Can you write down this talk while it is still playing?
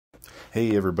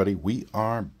Hey everybody, we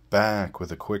are back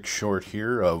with a quick short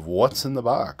here of what's in the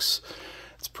box.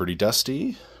 It's pretty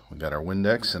dusty. We got our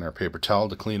Windex and our paper towel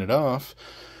to clean it off.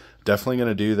 Definitely going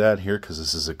to do that here because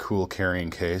this is a cool carrying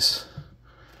case.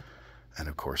 And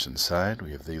of course inside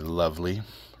we have the lovely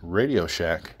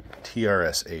RadioShack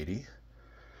TRS-80.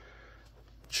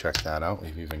 Check that out.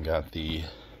 We've even got the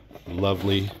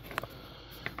lovely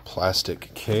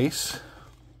plastic case,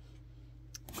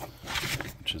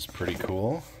 which is pretty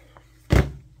cool.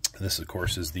 This, of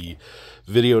course, is the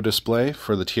video display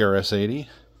for the TRS-80.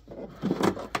 You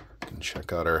can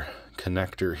check out our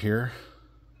connector here.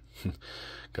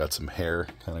 Got some hair,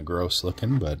 kind of gross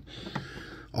looking, but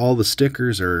all the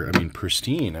stickers are,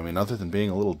 pristine. Other than being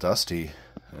a little dusty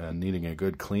and needing a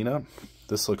good cleanup,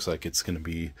 this looks like it's going to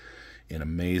be in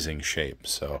amazing shape.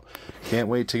 So, can't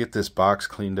wait to get this box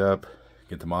cleaned up,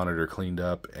 get the monitor cleaned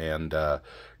up, and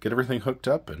get everything hooked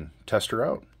up and test her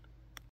out.